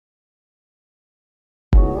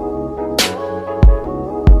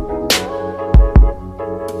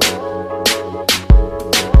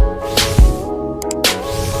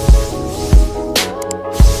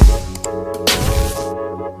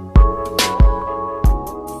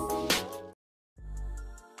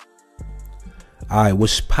All right,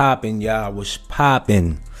 what's poppin', y'all? What's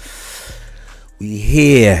poppin'? We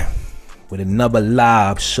here with another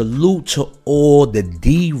live. Salute to all the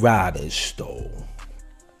D-Riders, though.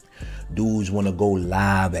 Dudes want to go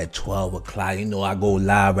live at 12 o'clock. You know I go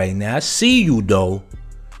live right now. I see you, though.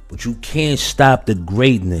 But you can't stop the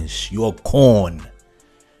greatness. You're corn.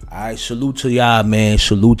 All right, salute to y'all, man.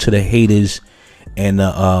 Salute to the haters and the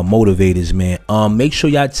motivators, man. Make sure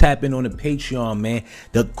y'all tap in on the Patreon, man.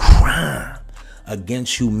 The crime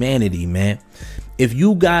against humanity, man. If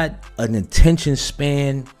you got an attention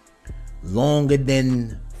span longer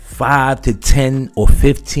than 5 to 10 or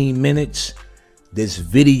 15 minutes, this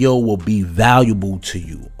video will be valuable to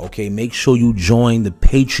you. Okay, make sure you join the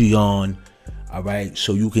Patreon, all right,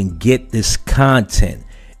 so you can get this content.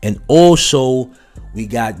 And also, we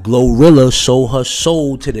got Glorilla sold her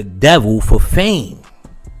soul to the devil for fame.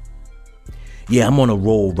 Yeah, I'm on a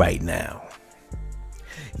roll right now.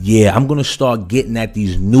 Yeah, I'm going to start getting at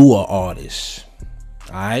these newer artists.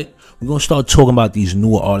 All right? We're going to start talking about these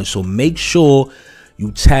newer artists. So make sure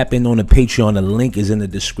you tap in on the Patreon. The link is in the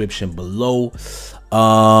description below.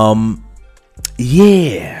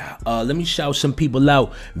 Yeah. Let me shout some people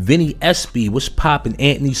out. Vinny SB, what's poppin'?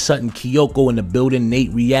 Anthony Sutton, Kyoko in the building.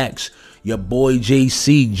 Nate Reacts. Your boy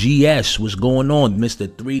JC GS, what's going on? Mr.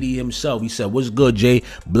 3D himself. He said, what's good, Jay?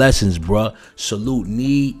 Blessings, bruh. Salute.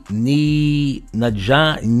 Nia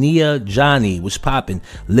Johnny, what's poppin'?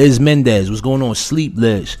 Liz Mendez, what's going on? Sleep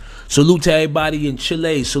Liz. Salute to everybody in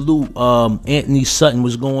Chile. Salute Anthony Sutton,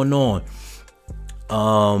 what's going on?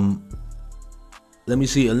 Let me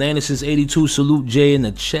see. Atlantis is 82. Salute Jay in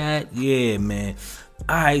the chat. Yeah, man.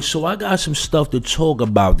 All right, so I got some stuff to talk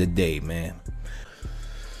about today, man.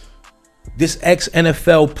 This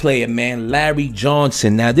ex-NFL player, man, Larry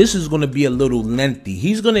Johnson. Now, this is going to be a little lengthy.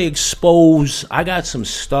 He's going to expose, I got some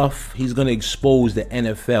stuff. He's going to expose the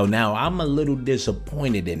NFL. Now, I'm a little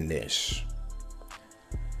disappointed in this,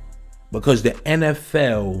 because the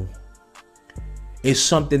NFL is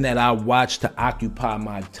something that I watch to occupy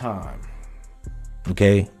my time.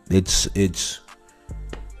 Okay? It's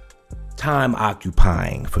time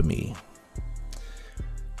occupying for me.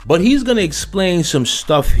 But he's going to explain some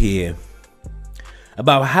stuff here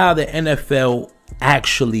about how the NFL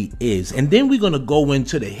actually is. And then we're going to go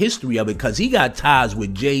into the history of it, because he got ties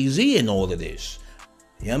with Jay-Z and all of this.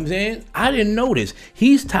 You know what I'm saying? I didn't know this.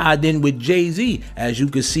 He's tied in with Jay-Z. As you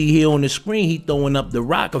can see here on the screen, he throwing up the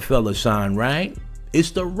Rockefeller sign, right?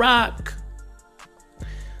 It's the Rock.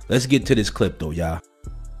 Let's get to this clip, though, y'all.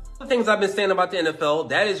 The things I've been saying about the NFL,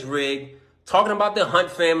 that is rigged. Talking about the Hunt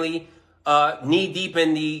family, knee-deep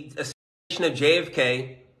in the assassination of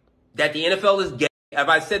JFK, that the NFL is gay. Have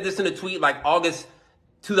I said this in a tweet like August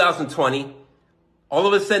 2020? All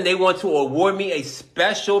of a sudden, they want to award me a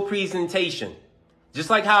special presentation. Just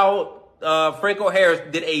like how Franco Harris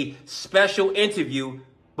did a special interview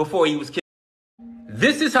before he was killed.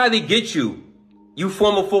 This is how they get you, you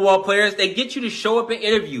former football players. They get you to show up at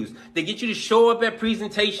interviews. They get you to show up at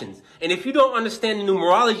presentations. And if you don't understand the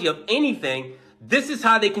numerology of anything, this is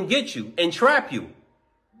how they can get you and trap you.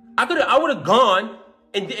 I would have gone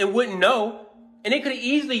and wouldn't know. And they could have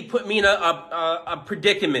easily put me in a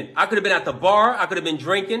predicament. I could have been at the bar. I could have been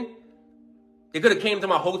drinking. They could have came to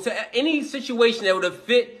my hotel. Any situation that would have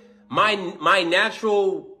fit my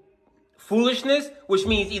natural foolishness, which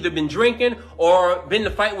means either been drinking or been in a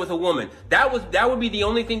fight with a woman. That would be the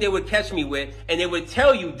only thing they would catch me with. And they would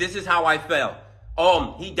tell you, this is how I felt.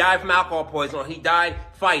 He died from alcohol poisoning, or he died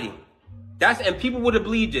fighting. And people would have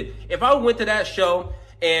believed it. If I went to that show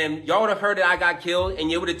and y'all would have heard that I got killed,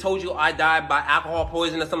 and you would have told you I died by alcohol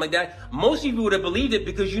poisoning or something like that, most of you would have believed it,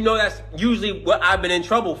 because you know that's usually what I've been in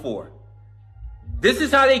trouble for. This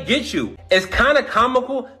is how they get you. It's kind of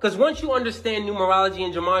comical, because once you understand numerology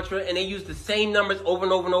and gematria, and they use the same numbers over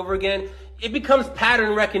and over and over again, it becomes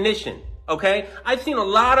pattern recognition. Okay? I've seen a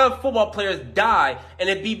lot of football players die, and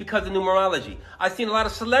it be because of numerology. I've seen a lot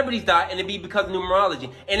of celebrities die, and it be because of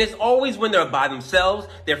numerology. And it's always when they're by themselves,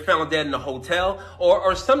 they're found dead in a hotel,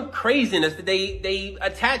 or some craziness that they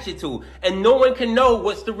attach it to. And no one can know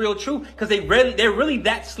what's the real truth, because they're really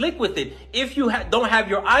that slick with it if you don't have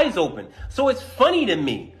your eyes open. So it's funny to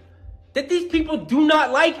me that these people do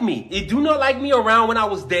not like me. They do not like me around when I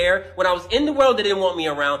was there. When I was in the world, they didn't want me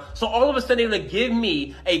around. So all of a sudden, they're going to give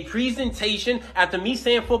me a presentation after me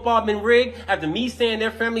saying football had been rigged, after me saying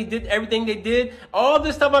their family did everything they did, all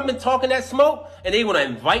this stuff I've been talking that smoke, and they want to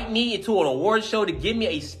invite me into an award show to give me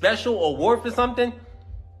a special award for something.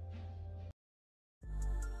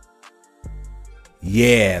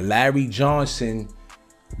 Yeah, Larry Johnson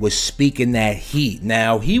was speaking that heat.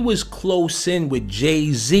 Now, he was close in with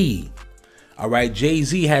Jay-Z. All right,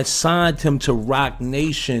 Jay-Z had signed him to Roc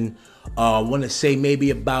Nation. I want to say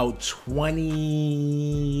maybe about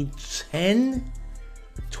 2010,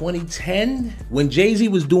 when Jay-Z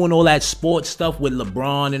was doing all that sports stuff with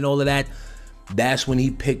LeBron and all of that. That's when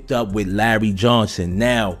he picked up with Larry Johnson.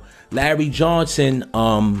 Now, Larry Johnson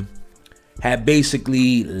had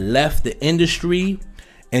basically left the industry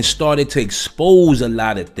and started to expose a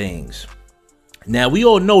lot of things. Now, we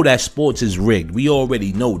all know that sports is rigged. We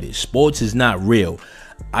already know this. Sports is not real.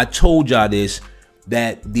 I told y'all this,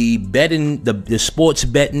 that the betting, the sports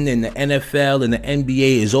betting in the NFL and the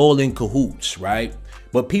NBA is all in cahoots, right?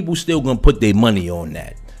 But people still gonna put their money on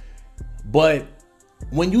that. But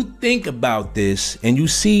when you think about this and you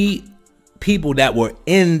see people that were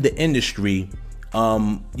in the industry,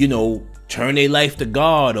 you know, turn their life to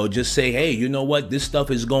God or just say, hey, you know what, this stuff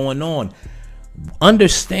is going on.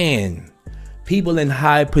 Understand, people in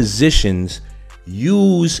high positions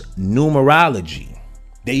use numerology.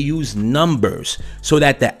 They use numbers so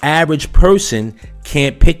that the average person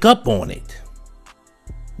can't pick up on it.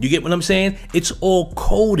 You get what I'm saying? It's all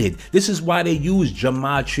coded. This is why they use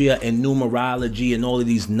gematria and numerology and all of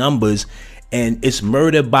these numbers. And it's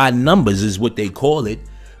murder by numbers is what they call it.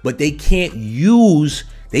 But they can't use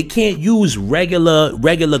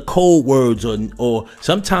regular code words, or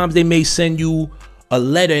sometimes they may send you a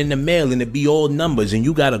letter in the mail and it be all numbers and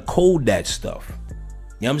you gotta code that stuff. You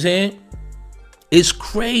know what I'm saying? It's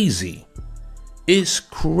crazy. It's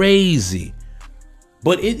crazy.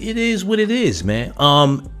 But it is what it is, man.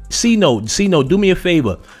 C-Note, do me a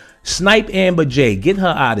favor. Snipe Amber J, get her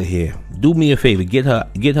out of here. Do me a favor, get her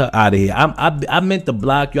out of here. I meant to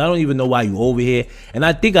block you. I don't even know why you over here. And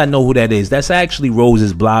I think I know who that is. That's actually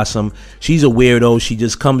Rose's Blossom. She's a weirdo. She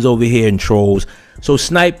just comes over here and trolls. So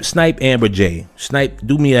snipe Amber J. Snipe,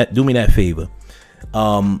 do me that favor.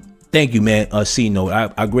 Thank you, man.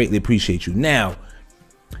 C-Note, I greatly appreciate you. Now,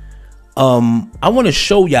 I want to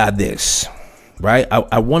show y'all this, right?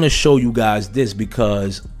 I want to show you guys this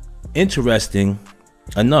because, interesting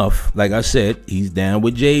enough, like I said, he was down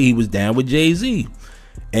with Jay-Z,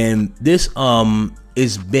 and this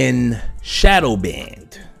has been shadow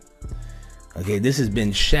banned. Okay, this has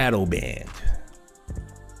been shadow banned.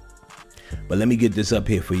 But let me get this up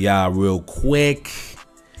here for y'all real quick.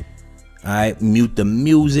 All right, mute the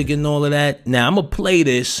music and all of that. Now I'm gonna play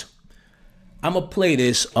this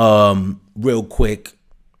real quick,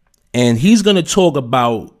 and he's gonna talk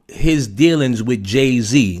about his dealings with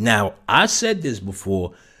Jay-Z. Now, I said this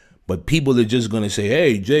before, but people are just gonna say,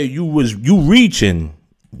 hey, Jay, you reaching.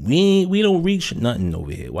 We don't reach nothing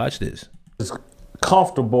over here. Watch this. It's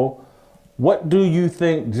comfortable. What do you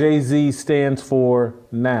think Jay-Z stands for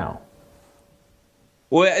now?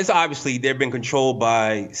 Well, it's obviously they've been controlled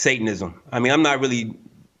by Satanism. I mean, I'm not really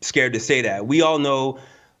scared to say that. We all know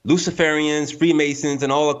Luciferians, Freemasons,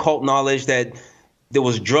 and all occult knowledge that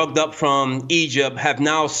was drugged up from Egypt have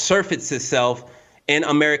now surfaced itself in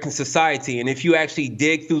American society. And if you actually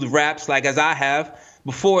dig through the raps, like as I have,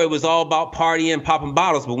 before it was all about partying, popping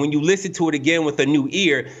bottles. But when you listen to it again with a new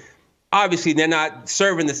ear, obviously they're not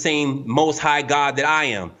serving the same most high God that I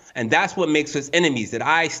am. And that's what makes us enemies, that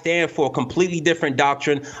I stand for a completely different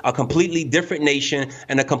doctrine, a completely different nation,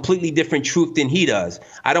 and a completely different truth than he does.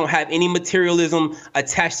 I don't have any materialism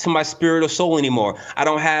attached to my spirit or soul anymore. I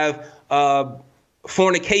don't have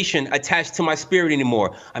fornication attached to my spirit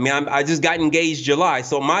anymore. I mean, I just got engaged July.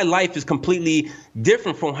 So my life is completely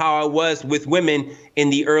different from how I was with women in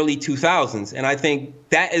the early 2000s. And I think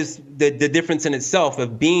that is the difference in itself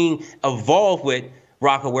of being involved with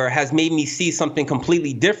Rockaware has made me see something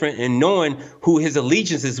completely different, and knowing who his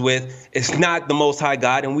allegiance is with is not the Most High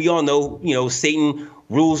God. And we all know, you know, Satan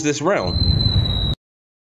rules this realm.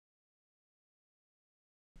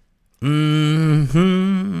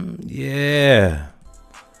 Yeah.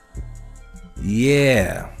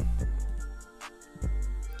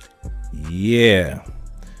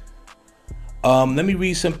 Let me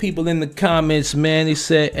read some people in the comments, man. They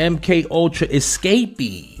said MK Ultra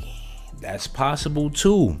escapee. That's possible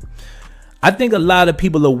too. I think a lot of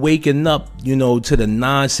people are waking up, you know, to the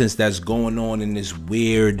nonsense that's going on in this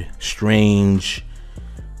weird, strange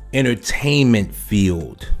entertainment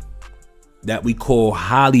field that we call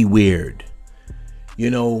Hollyweird.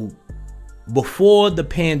 You know, before the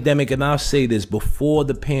pandemic, and I'll say this, before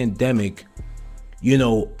the pandemic, you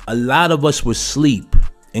know, a lot of us were asleep,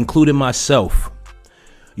 including myself.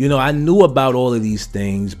 You know, I knew about all of these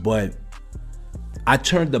things, but I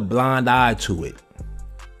turned a blind eye to it.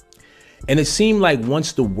 And it seemed like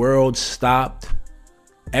once the world stopped,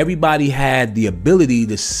 everybody had the ability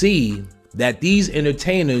to see that these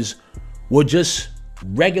entertainers were just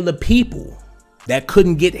regular people. that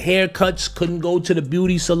couldn't get haircuts, couldn't go to the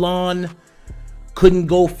beauty salon, couldn't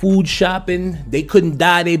go food shopping. They couldn't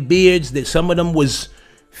dye their beards. That some of them was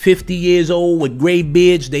 50 years old with gray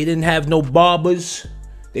beards. They didn't have no barbers.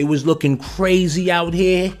 They was looking crazy out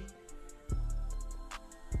here.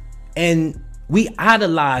 And we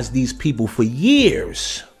idolized these people for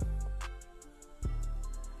years.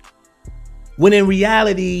 When in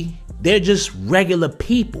reality, they're just regular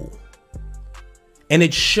people. And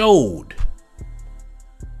it showed.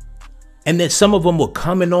 And that some of them were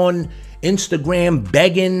coming on Instagram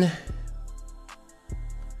begging.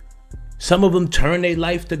 Some of them turned their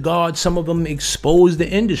life to God. Some of them exposed the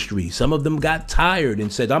industry. Some of them got tired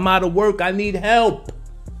and said, I'm out of work. I need help.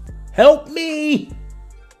 Help me.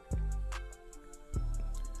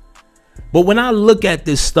 But when I look at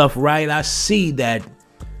this stuff, right, I see that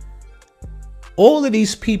all of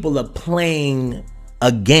these people are playing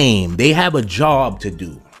a game. They have a job to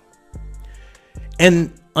do.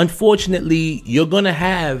 And unfortunately, you're going to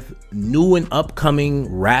have new and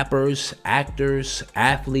upcoming rappers, actors,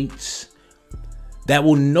 athletes that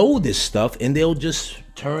will know this stuff and they'll just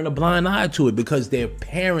turn a blind eye to it because their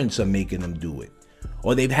parents are making them do it.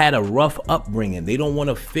 Or they've had a rough upbringing. They don't want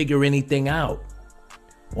to figure anything out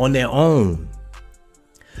on their own.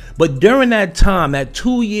 But during that time, that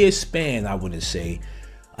 2-year span, I would say,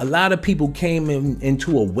 a lot of people came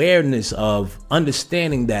into awareness of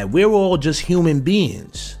understanding that we're all just human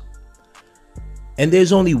beings. And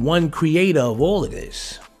there's only one creator of all of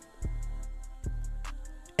this.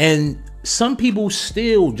 And some people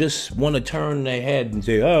still just want to turn their head and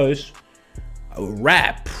say, oh, it's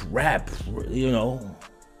rap, you know,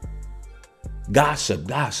 gossip,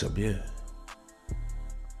 yeah.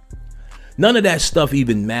 None of that stuff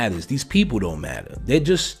even matters. These people don't matter. They're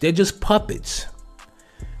just puppets.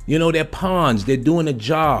 You know, they're pawns. They're doing a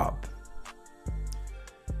job.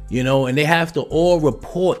 You know, and they have to all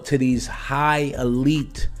report to these high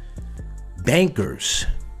elite bankers.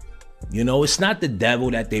 You know, it's not the devil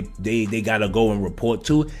that they got to go and report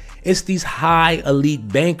to. It's these high elite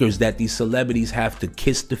bankers that these celebrities have to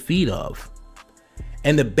kiss the feet of.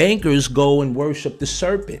 And the bankers go and worship the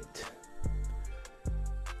serpent.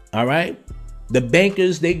 All right. The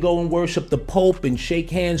bankers, they go and worship the Pope and shake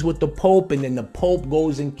hands with the Pope. And then the Pope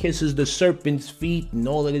goes and kisses the serpent's feet and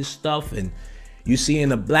all of this stuff. And you see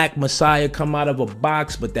a black Messiah come out of a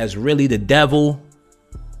box, but that's really the devil.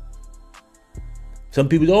 Some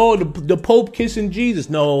people, oh, the Pope kissing Jesus.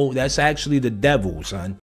 No, that's actually the devil, son.